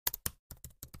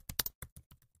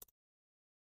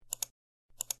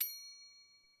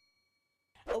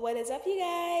What is up, you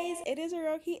guys? It is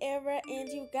Kierra, and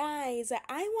you guys,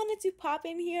 I wanted to pop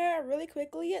in here really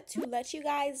quickly to let you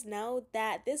guys know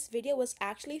that this video was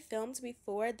actually filmed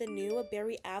before the new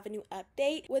Berry Avenue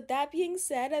update. With that being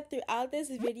said, throughout this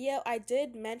video, I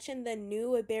did mention the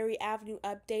new Berry Avenue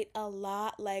update a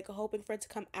lot, like hoping for it to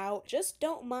come out. Just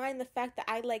don't mind the fact that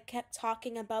I kept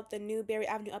talking about the new Berry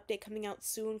Avenue update coming out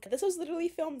soon. This was literally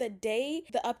filmed the day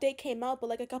the update came out,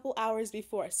 but a couple hours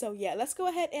before. So yeah, let's go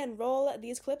ahead and roll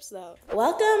these clips though.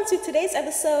 Welcome to today's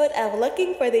episode of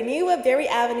looking for the new Berry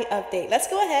Avenue update. Let's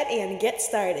go ahead and get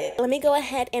started. Let me go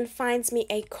ahead and find me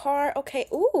a car. Okay,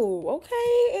 ooh, okay,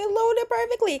 it loaded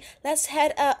perfectly. Let's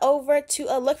head over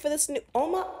to look for this new, oh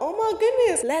my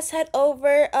goodness. Let's head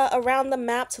over around the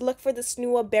map to look for this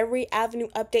new Berry Avenue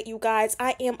update, you guys.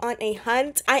 I am on a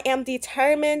hunt. I am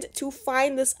determined to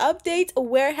find this update.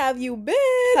 Where have you been?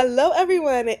 Hello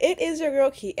everyone, it is your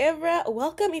girl Kierra.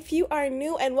 Welcome if you are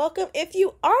new and welcome if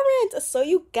you aren't. So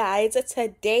you guys,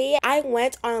 today I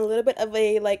went on a little bit of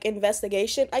a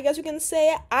investigation, I guess you can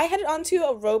say. I headed onto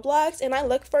a Roblox and I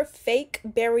looked for fake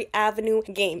Berry Avenue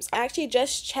games. I actually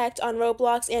just checked on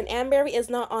Roblox and Berry is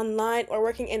not online or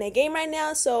working in a game right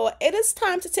now, so it is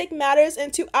time to take matters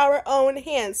into our own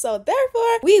hands. So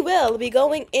therefore we will be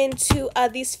going into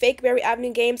these fake Berry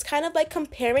Avenue games, kind of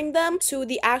comparing them to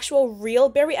the actual real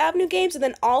Berry Avenue games, and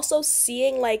then also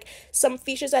seeing some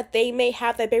features that they may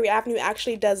have that Berry Avenue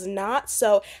actually does not.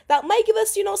 So that might give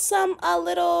us, some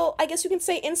little, I guess you can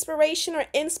say, inspiration or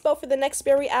inspo for the next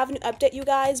Berry Avenue update, you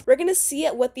guys. We're gonna see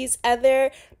it what these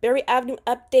other Berry Avenue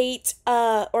update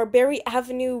or Berry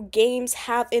Avenue games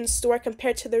have in store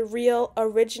compared to the real,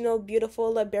 original,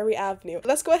 beautiful Berry Avenue.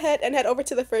 Let's go ahead and head over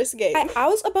to the first game. I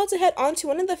was about to head on to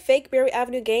one of the fake Berry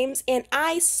Avenue games and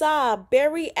I saw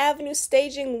Berry Avenue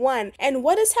Staging 1. And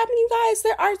what is happening, you guys?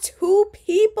 There are 2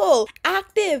 people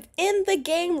active in the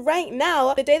game right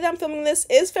now. The day that I'm filming this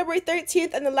is February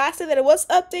 13th, and the last day that it was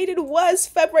updated was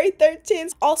February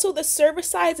 13th. Also, the server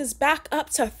size is back up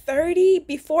to 30.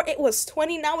 Before it was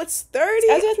 20, now it's 30.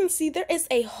 As you guys can see, there is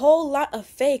a whole lot of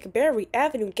fake Berry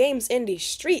Avenue games in these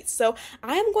streets. So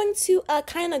I'm going to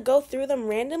kind of go through them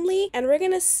randomly, and we're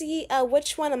gonna see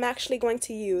which one I'm actually going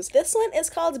to use. This one is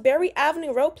called Berry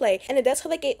Avenue Roleplay, and it does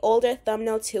have a older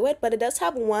thumbnail to it, but it does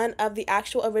have one of the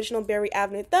actual original Berry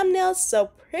Avenue thumbnails,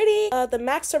 so pretty. The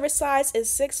max server size is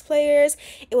 6 players.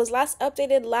 It was last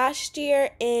updated last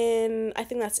year in, I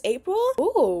think that's April.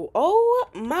 Ooh, oh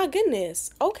my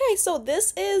goodness. Okay, so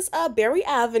this is Berry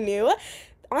Avenue.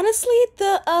 Honestly,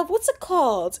 the what's it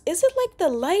called? Is it the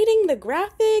lighting, the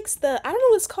graphics, I don't know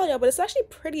what it's called, y'all, but it's actually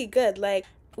pretty good.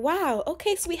 Wow,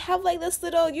 okay, so we have this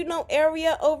little,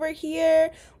 area over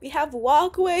here. We have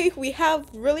walkway, we have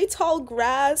really tall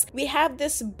grass, we have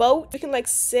this boat. We can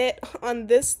sit on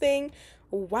this thing.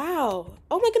 Wow.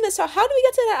 Oh my goodness, so how do we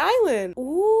get to that island?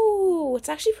 Ooh, it's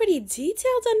actually pretty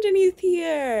detailed underneath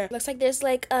here. Looks like there's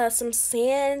some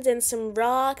sand and some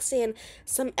rocks and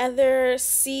some other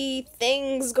sea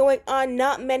things going on.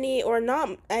 Not many or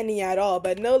not any at all,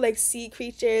 but no sea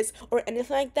creatures or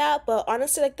anything like that. But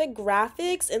honestly, the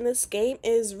graphics in this game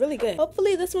is really good.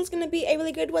 Hopefully this one's gonna be a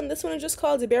really good one. This one is just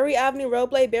called Berry Avenue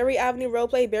Roleplay, Berry Avenue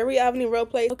Roleplay, Berry Avenue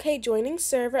Roleplay. Okay, joining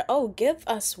server. Oh, give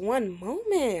us one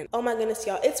moment. Oh my goodness,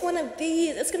 y'all, it's one of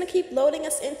these. It's gonna keep loading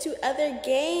us into other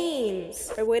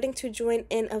games. We're waiting to join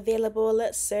in available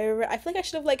server. I feel I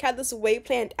should have had this way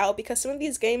planned out, because some of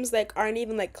these games aren't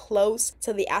even close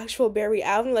to the actual Berry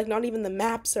Avenue, not even the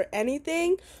maps or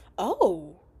anything.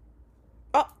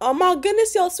 Oh my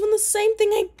goodness, y'all, it's doing the same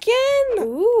thing again.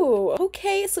 Ooh,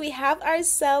 okay, so we have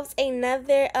ourselves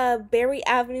another Berry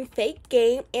Avenue fake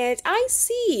game, and I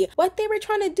see what they were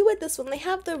trying to do with this one. They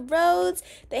have the roads,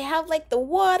 they have the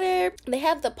water, they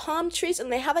have the palm trees,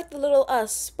 and they have the little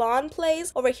spawn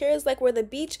place. Over here is where the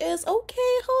beach is.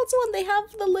 Okay, hold on, they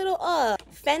have the little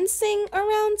fencing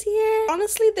around here.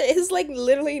 Honestly, there is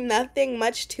literally nothing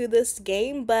much to this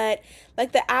game, but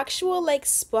the actual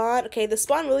spawn, okay, the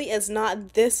spawn really is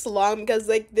not this long, because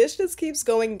this just keeps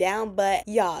going down. But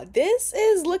yeah, this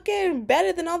is looking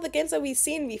better than all the games that we've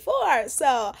seen before.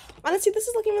 So honestly, this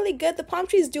is looking really good. The palm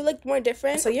trees do look more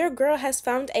different. So your girl has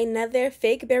found another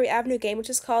fake Berry Avenue game, which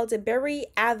is called Berry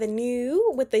Avenue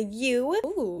with a U.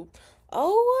 Ooh,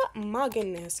 oh my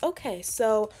goodness. Okay,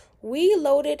 so we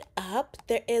loaded up.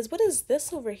 There is, what is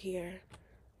this over here?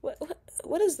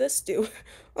 What does this do?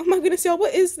 Oh my goodness, y'all,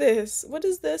 what is this? What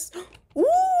is this?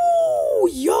 Ooh,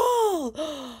 y'all.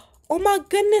 Oh my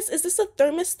goodness, is this a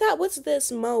thermostat? What's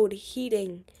this mode?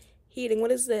 Heating.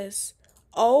 What is this?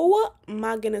 Oh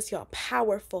my goodness, y'all,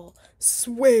 powerful.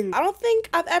 swing. I don't think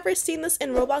I've ever seen this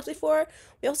in Roblox before.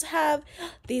 We also have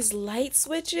these light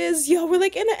switches. Yo, we're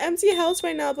like in an empty house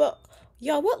right now, but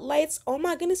yo, what lights? Oh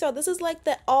my goodness, y'all, this is like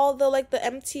all the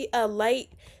empty light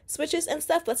switches and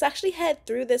stuff. Let's actually head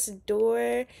through this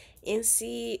door and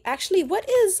see. Actually, what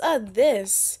is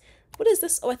this? What is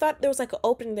this? Oh, I thought there was like an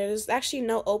opening there. There's actually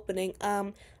no opening.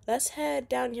 Let's head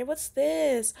down here. What's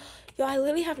this? Yo, I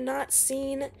literally have not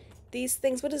seen these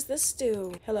things. What does this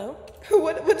do? Hello?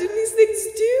 What do these things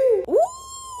do?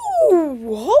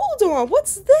 Ooh, hold on.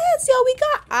 What's this? Yo, we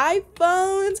got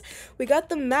iPhones. We got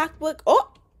the MacBook.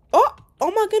 Oh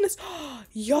my goodness.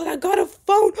 Yo, I got a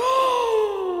phone.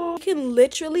 You can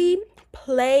literally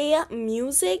play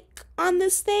music on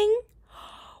this thing.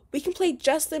 We can play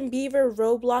Justin Bieber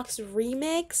Roblox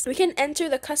remix. We can enter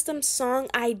the custom song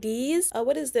IDs.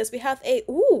 What is this? We have a,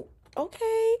 ooh,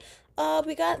 okay.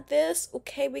 We got this.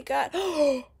 Okay, we got,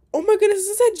 oh my goodness,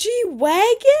 is this a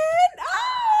G-Wagon?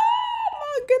 Oh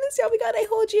my goodness, y'all, we got a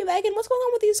whole G-Wagon. What's going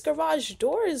on with these garage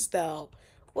doors, though?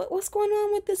 What's going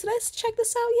on with this? Did I check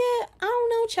this out yet? I don't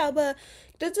know, child, but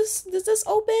does this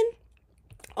open?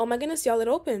 Oh my goodness, y'all, it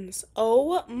opens.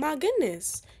 Oh my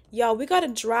goodness. Y'all, we gotta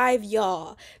drive,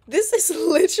 y'all. This is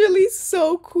literally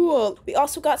so cool. We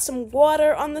also got some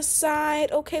water on the side.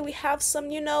 Okay, we have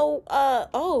some, you know,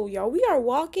 oh, y'all, we are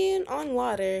walking on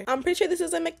water. I'm pretty sure this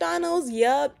is a McDonald's.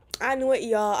 Yup, I knew it,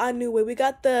 y'all. I knew it. We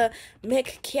got the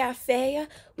McCafe.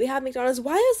 We have McDonald's.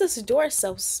 Why is this door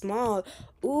so small?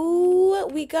 Ooh,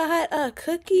 we got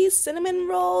cookies, cinnamon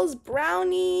rolls,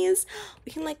 brownies.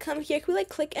 We can like come here. Can we like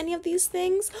click any of these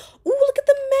things? Ooh, look at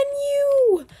the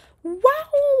menu.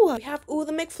 Wow. We have, ooh,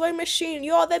 the McFlurry machine.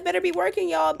 Y'all, that better be working,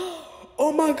 y'all.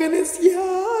 Oh my goodness,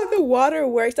 yeah, the water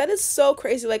works. That is so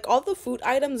crazy. Like, all the food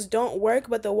items don't work,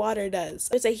 but the water does.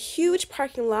 There's a huge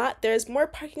parking lot. There's more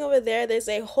parking over there. There's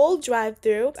a whole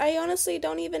drive-through. I honestly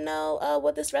don't even know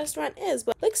what this restaurant is,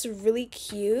 but it looks really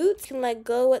cute. You can like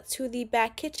go to the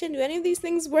back kitchen. Do any of these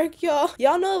things work, y'all?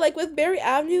 Y'all know, like with Berry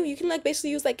Avenue, you can like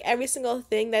basically use like every single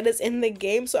thing that is in the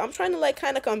game. So I'm trying to like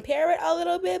kind of compare it a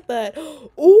little bit, but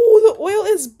ooh, the oil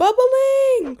is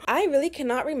bubbling. I really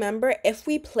cannot remember if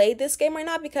we played this game or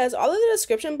not, because all of the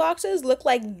description boxes look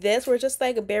like this. We're just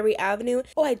like a Berry Avenue.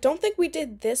 Oh, I don't think we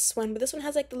did this one, but this one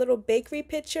has like the little bakery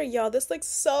picture. Y'all, this looks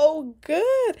so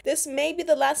good. This may be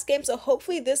the last game, so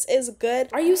hopefully this is good.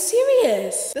 Are you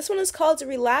serious? This one is called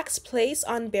Relax Place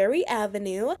on Berry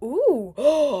Avenue. Ooh.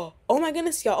 Oh my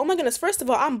goodness, y'all. Oh my goodness. First of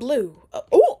all, I'm blue.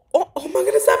 Oh my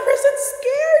goodness, that person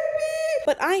scared me.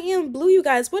 But I am blue, you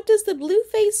guys. What does the blue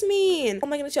face mean? Oh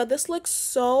my goodness, y'all. This looks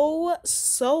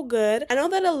so good. I know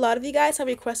that a lot of you guys have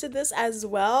requested this as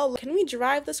well. Can we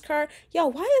drive this car? Yo,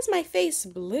 why is my face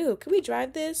blue? Can we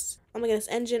drive this? Oh my goodness,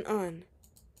 engine on.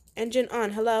 Engine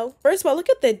on, hello? First of all, look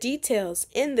at the details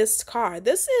in this car.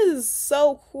 This is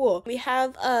so cool. We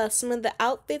have some of the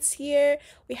outfits here.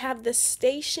 We have the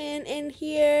station in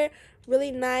here.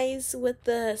 Really nice with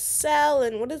the cell.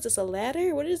 And what is this, a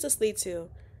ladder? What does this lead to?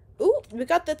 Ooh, we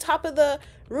got the top of the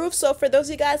roof. So for those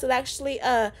of you guys that actually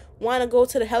want to go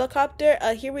to the helicopter,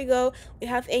 here we go. We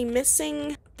have a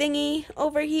missing thingy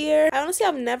over here. I honestly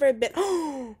have never been.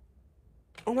 Oh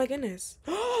my goodness.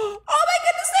 Oh my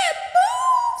goodness, it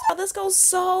moves. Oh, this goes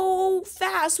so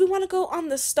fast. We want to go on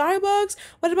the Starbucks.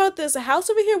 What about this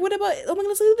house over here? What about, oh my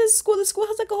goodness, look at this school. The school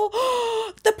has like a whole,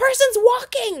 the person's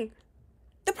walking.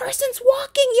 The person's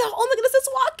walking, y'all. Oh my goodness, it's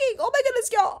walking. Oh my goodness,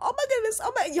 y'all. Oh my goodness.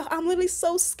 Oh my, y'all, I'm literally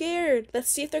so scared. Let's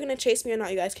see if they're gonna chase me or not,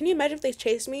 you guys. Can you imagine if they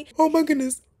chase me? Oh my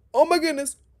goodness. Oh my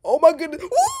goodness. Oh my goodness. Woo!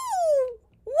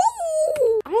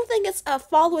 Woo! I don't think it's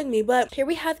following me, but here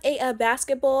we have a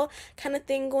basketball kind of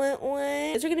thing going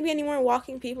on. Is there gonna be any more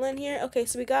walking people in here? Okay,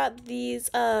 so we got these,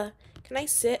 can I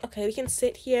sit? Okay, we can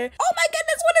sit here. Oh my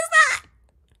goodness, what is that?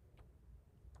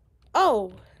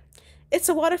 Oh. It's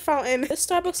a water fountain. This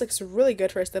Starbucks looks really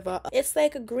good, first of all. It's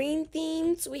like a green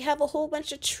themed. We have a whole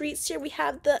bunch of treats here. We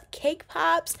have the cake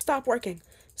pops. Stop working.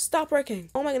 Stop working.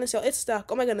 Oh my goodness, y'all. It's stuck.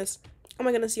 Oh my goodness. Oh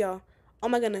my goodness, y'all. Oh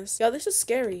my goodness. Y'all, this is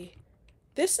scary.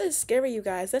 This is scary, you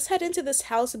guys. Let's head into this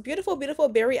house. Beautiful, beautiful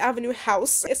Berry Avenue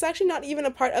house. It's actually not even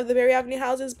a part of the Berry Avenue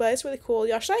houses, but it's really cool.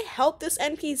 Y'all, should I help this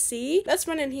NPC? Let's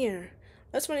run in here.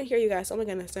 Let's run in here, you guys. Oh my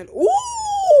goodness. And ooh,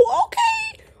 okay.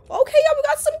 Okay, y'all, we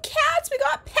got some cats. We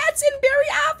got pets in Berry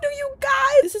Avenue, you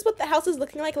guys. This is what the house is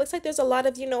looking like. It looks like there's a lot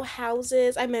of, you know,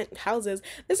 houses. I meant houses.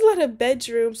 There's a lot of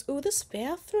bedrooms. Ooh, this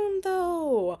bathroom,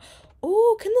 though.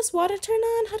 Ooh, can this water turn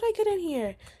on? How do I get in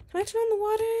here? Can I turn on the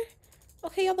water?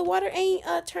 Okay, y'all, the water ain't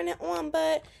turning on,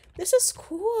 but this is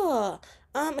cool.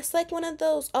 It's like one of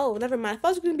those. Oh, never mind. I thought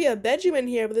it was going to be a bedroom in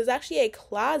here, but there's actually a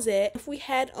closet. If we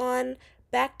head on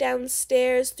back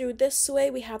downstairs through this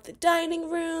way we have the dining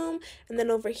room, and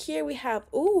then over here we have,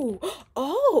 ooh,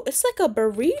 oh, it's like a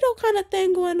burrito kind of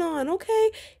thing going on.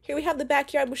 Okay, here we have the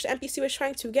backyard, which the NPC was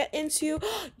trying to get into.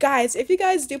 Guys, if you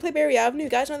guys do play Berry Avenue, you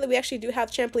guys know that we actually do have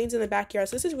trampolines in the backyard,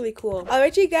 so this is really cool.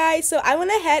 Alright, you guys, so I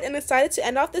went ahead and decided to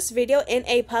end off this video in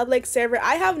a public server.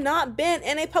 I have not been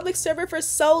in a public server for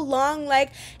so long.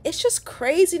 Like, it's just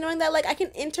crazy knowing that like I can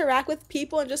interact with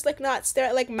people and just like not stare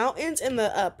at like mountains in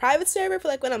the private server for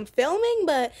like when I'm filming.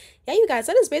 But yeah, you guys,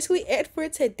 that is basically it for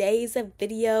today's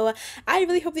video. I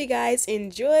really hope you guys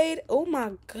enjoyed. Oh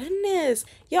my goodness,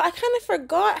 yo, I kind of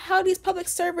forgot how these public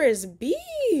servers be.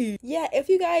 Yeah, if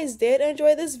you guys did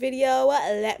enjoy this video,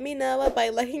 let me know by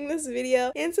liking this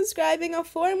video and subscribing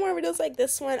for more videos like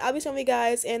this one. I'll be showing you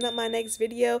guys in my next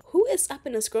video who is up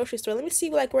in this grocery store. Let me see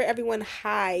like where everyone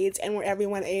hides and where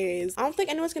everyone is. I don't think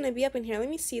anyone's gonna be up in here. Let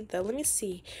me see though. Let me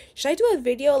see. Should I do a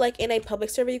video like in a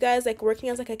public server, you guys, like working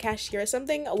as like a cashier or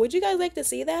something? Would you guys like to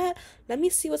see that? Let me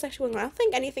see what's actually going on. I don't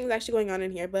think anything's actually going on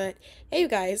in here, but hey, you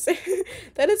guys,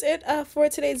 that is it for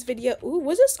today's video. Ooh,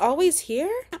 was this always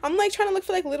here? I'm like trying to look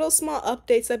for like little small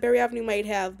updates that Berry Avenue might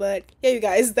have, but yeah, you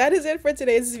guys, that is it for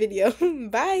today's video.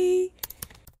 Bye.